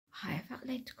Hi, I felt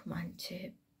led to come on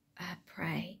to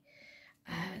pray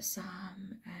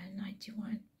Psalm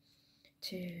 91,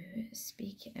 to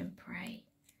speak it and pray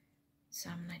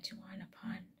Psalm 91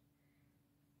 upon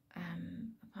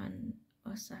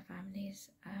us, our families,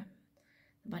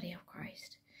 the body of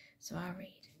Christ. So I'll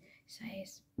read. It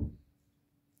says,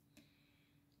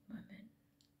 moment,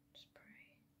 just pray.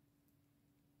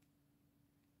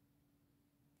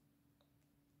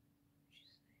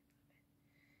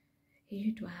 He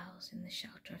who dwells in the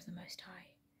shelter of the Most High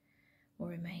will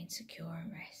remain secure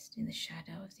and rest in the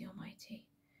shadow of the Almighty,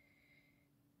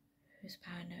 whose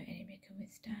power no enemy can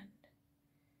withstand.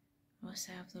 I will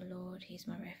say of the Lord, He is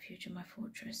my refuge and my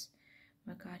fortress,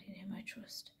 my God in whom I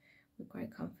trust, with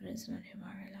great confidence and on whom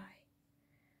I rely.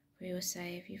 For He will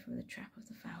save you from the trap of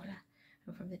the fowler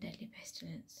and from the deadly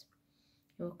pestilence.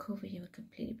 He will cover you and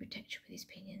completely protect you with His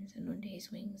pinions, and under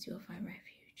His wings you will find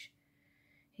refuge.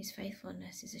 His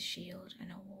faithfulness is a shield and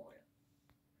a wall.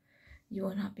 You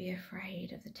will not be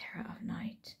afraid of the terror of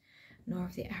night, nor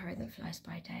of the arrow that flies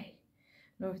by day,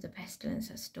 nor of the pestilence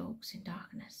that stalks in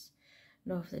darkness,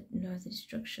 nor of the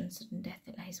destruction, sudden death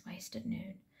that lays waste at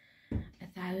noon.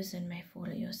 1,000 may fall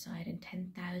at your side and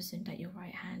 10,000 at your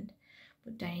right hand,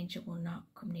 but danger will not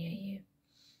come near you.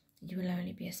 You will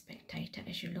only be a spectator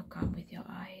as you look on with your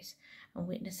eyes and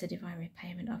witness the divine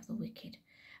repayment of the wicked,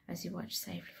 as you watch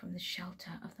safely from the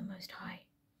shelter of the Most High.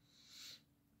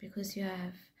 Because you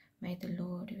have made the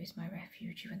Lord, who is my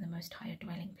refuge, even the Most High, a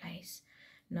dwelling place,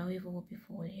 no evil will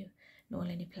befall you, nor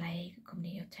will any plague come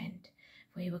near your tent.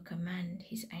 For He will command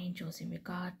His angels in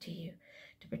regard to you,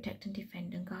 to protect and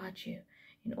defend and guard you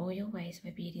in all your ways of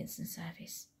obedience and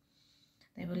service.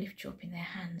 They will lift you up in their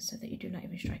hands, so that you do not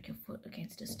even strike your foot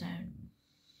against a stone.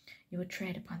 You will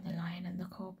tread upon the lion and the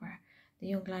cobra, the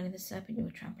young lion and the serpent you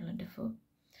will trample underfoot.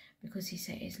 Because He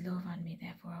set His love on me,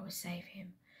 therefore I will save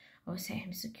Him. I will set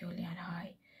Him securely on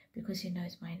high, because He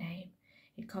knows my name.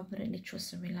 He confidently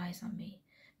trusts and relies on me,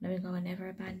 knowing I will never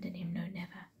abandon Him. No,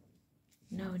 never.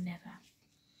 No, never.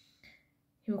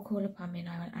 He will call upon me and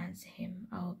I will answer Him.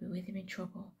 I will be with Him in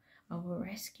trouble. I will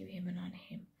rescue Him and honor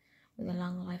Him. With a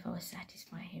long life I will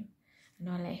satisfy Him, and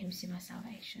I will let Him see my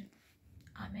salvation.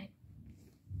 Amen.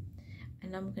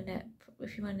 And I'm going to,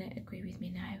 if you want to agree with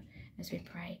me now as we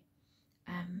pray,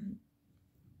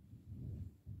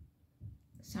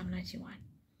 Psalm 91.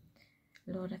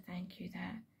 Lord, I thank You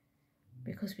that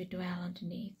because we dwell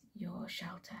underneath Your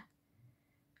shelter,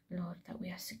 Lord, that we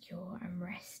are secure and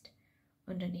rest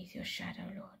underneath Your shadow,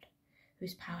 Lord,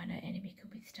 whose power no enemy can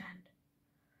withstand.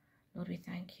 Lord, we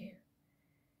thank You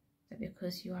that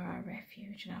because You are our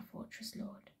refuge and our fortress,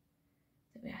 Lord,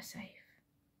 that we are safe.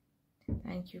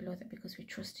 Thank You, Lord, that because we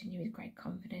trust in You with great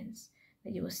confidence,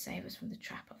 that You will save us from the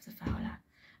trap of the fowler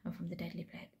and from the deadly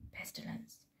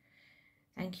pestilence.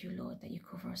 Thank You, Lord, that You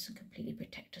cover us and completely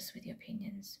protect us with Your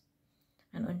pinions,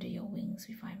 and under Your wings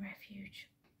we find refuge.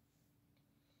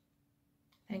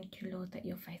 Thank You, Lord, that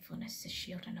Your faithfulness is a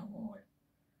shield and a wall.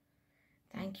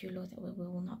 Thank You, Lord, that we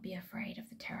will not be afraid of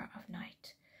the terror of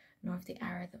night, nor of the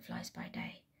arrow that flies by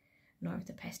day, nor of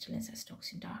the pestilence that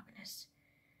stalks in darkness.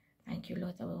 Thank You,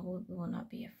 Lord, that we will not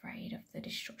be afraid of the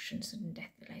destruction, sudden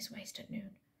death that lays waste at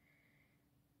noon.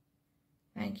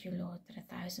 Thank You, Lord, that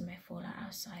 1,000 may fall at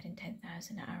our side and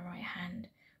 10,000 at our right hand,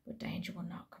 but danger will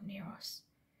not come near us,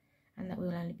 and that we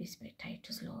will only be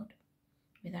spectators, Lord,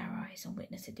 with our eyes and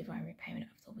witness the divine repayment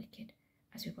of the wicked,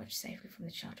 as we watch safely from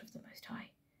the shelter of the Most High.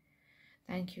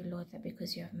 Thank You, Lord, that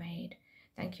because You have made,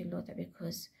 thank You, Lord, that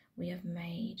because we have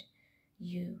made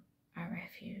You our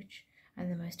refuge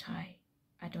and the Most High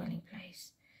our dwelling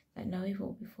place, that no evil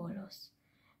will befall us,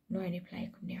 nor any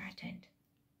plague come near our tent.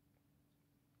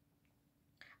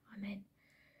 Amen.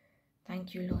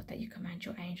 Thank You, Lord, that You command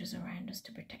Your angels around us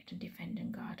to protect and defend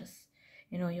and guard us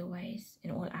in all Your ways,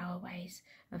 in all our ways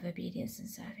of obedience and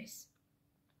service.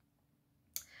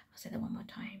 I'll say that one more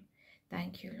time.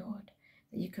 Thank You, Lord,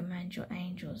 that You command Your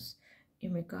angels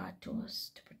in regard to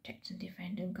us to protect and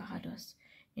defend and guard us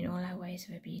in all our ways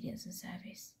of obedience and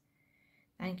service.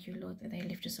 Thank You, Lord, that they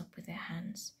lift us up with their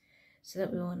hands, so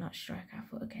that we will not strike our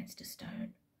foot against a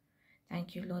stone.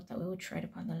 Thank You, Lord, that we will tread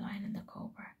upon the lion and the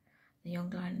cobra, the young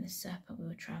lion and the serpent we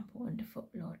will trample underfoot,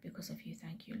 Lord, because of You.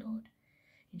 Thank You, Lord.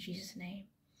 In Jesus' name.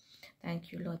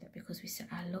 Thank You, Lord, that because we set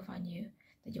our love on You,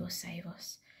 that You will save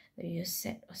us, that You will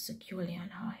set us securely on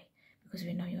high, because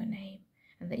we know Your name,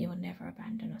 and that You will never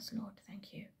abandon us, Lord.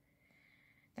 Thank You.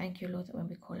 Thank You, Lord, that when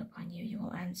we call upon You, You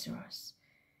will answer us.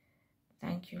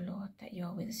 Thank You, Lord, that You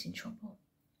are with us in trouble.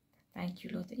 Thank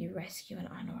You, Lord, that You rescue and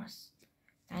honor us.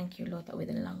 Thank You, Lord, that with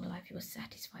a long life You will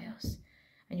satisfy us,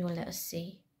 and You will let us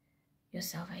see Your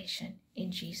salvation.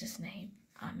 In Jesus' name.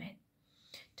 Amen.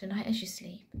 Tonight as you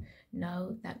sleep,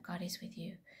 know that God is with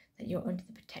you, that you're under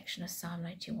the protection of Psalm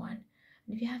 91.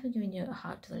 And if you haven't given your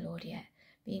heart to the Lord yet,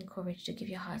 be encouraged to give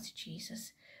your heart to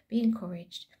Jesus. Be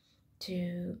encouraged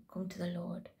to come to the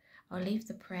Lord. I'll leave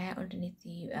the prayer underneath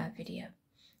the video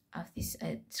of this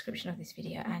description of this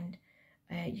video, and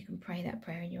you can pray that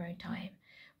prayer in your own time.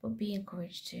 But be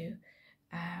encouraged to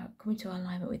come into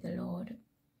alignment with the Lord,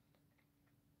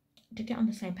 to get on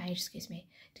the same page, to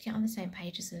get on the same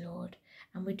page as the Lord.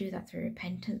 And we do that through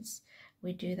repentance.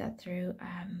 We do that through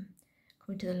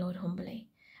coming to the Lord humbly,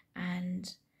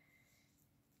 and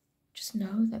just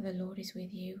know that the Lord is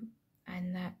with you,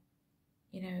 and that,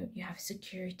 you know, you have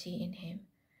security in Him.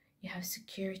 You have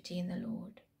security in the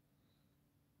Lord.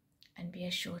 And be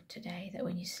assured today that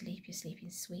when you sleep, you're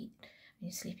sleeping sweet, and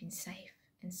you're sleeping safe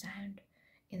and sound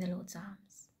in the Lord's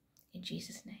arms. In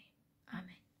Jesus' name,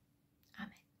 amen.